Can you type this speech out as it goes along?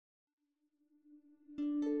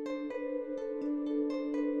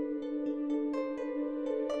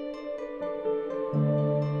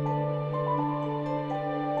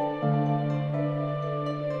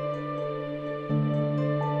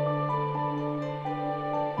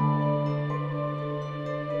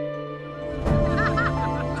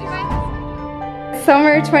it's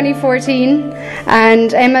summer 2014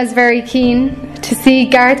 and Emma's very keen to see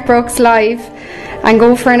Garth Brooks live and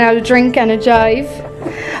go for an old drink and a jive.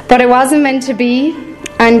 But it wasn't meant to be,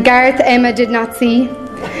 and Garth Emma did not see.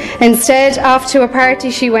 Instead, off to a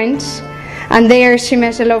party she went, and there she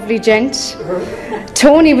met a lovely gent.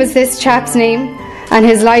 Tony was this chap's name, and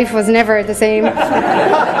his life was never the same.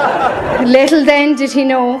 Little then did he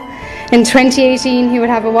know, in 2018 he would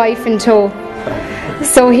have a wife in tow.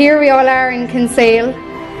 So here we all are in Kinsale,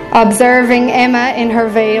 observing Emma in her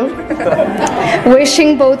veil,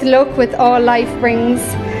 wishing both luck with all life brings,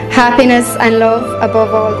 happiness and love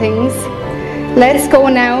above all things. Let's go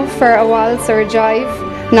now for a waltz or a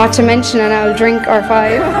jive, not to mention an old drink or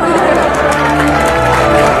five.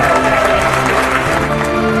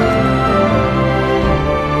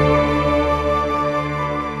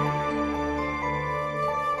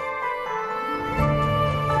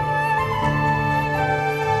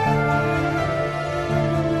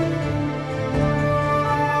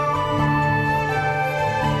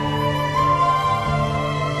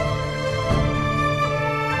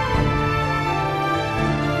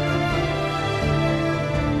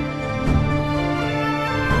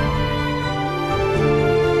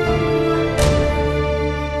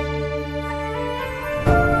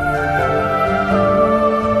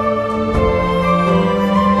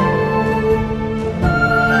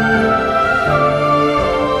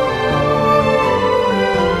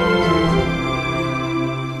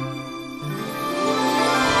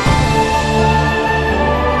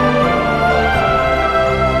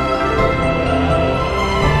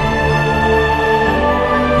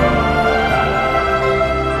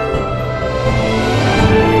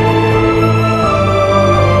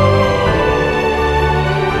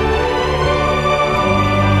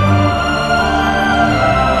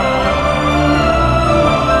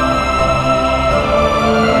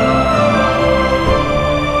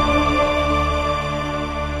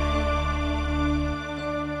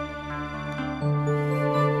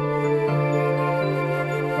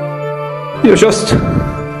 You just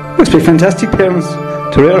must be fantastic parents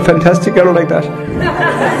to rear a fantastic girl like that.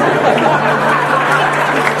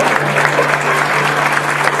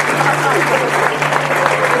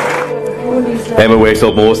 Emma wakes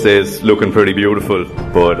up most days looking pretty beautiful,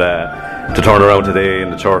 but to turn around today in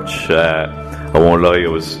the church, I won't lie, I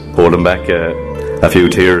was holding back a few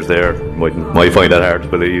tears there. Might find that hard to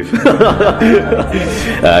believe.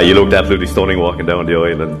 You looked absolutely stunning walking down the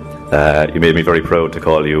aisle, and you made me very proud to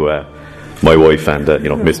call you my wife and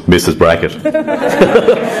Mrs. Brackett.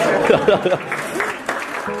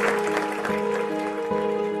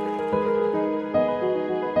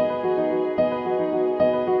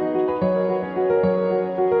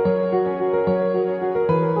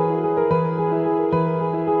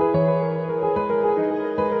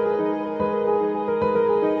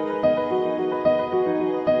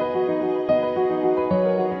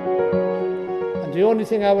 And the only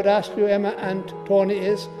thing I would ask you, Emma and Tony,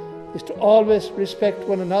 is to always respect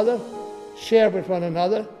one another, share with one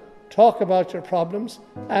another, talk about your problems,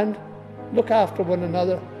 and look after one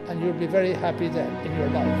another, and you'll be very happy then in your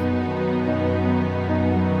life.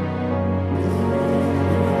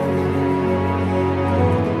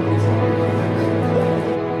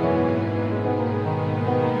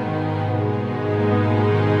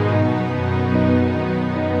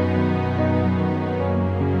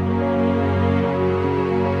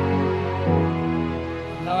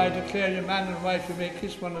 I declare you man and wife, you may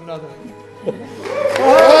kiss one another.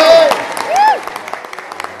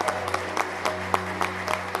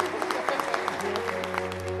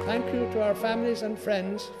 Thank you to our families and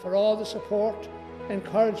friends for all the support,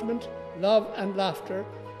 encouragement, love and laughter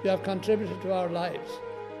you have contributed to our lives.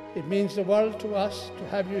 It means the world to us to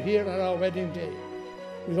have you here on our wedding day.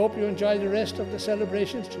 We hope you enjoy the rest of the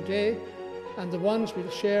celebrations today and the ones we'll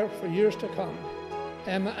share for years to come.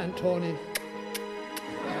 Emma and Tony.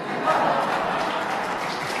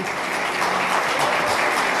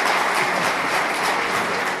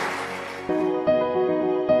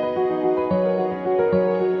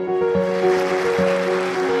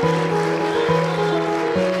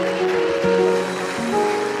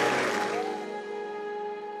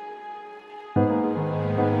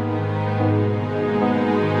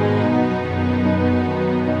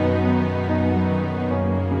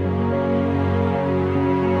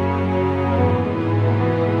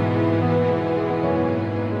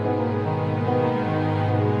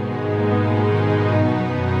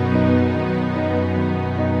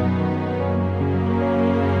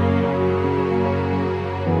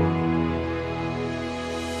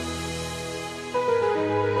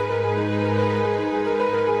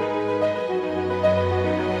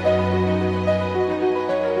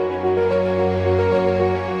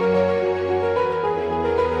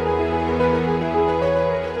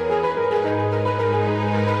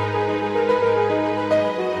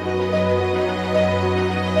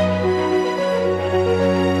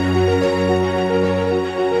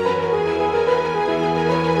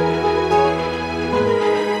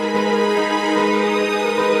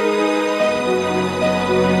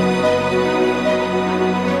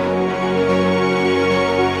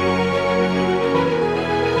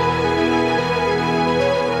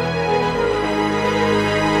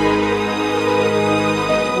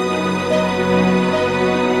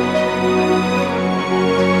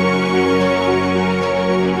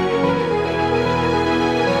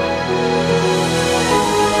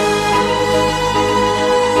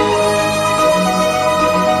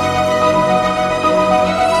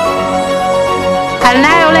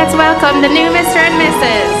 let's welcome the new Mr. and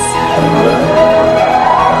Mrs.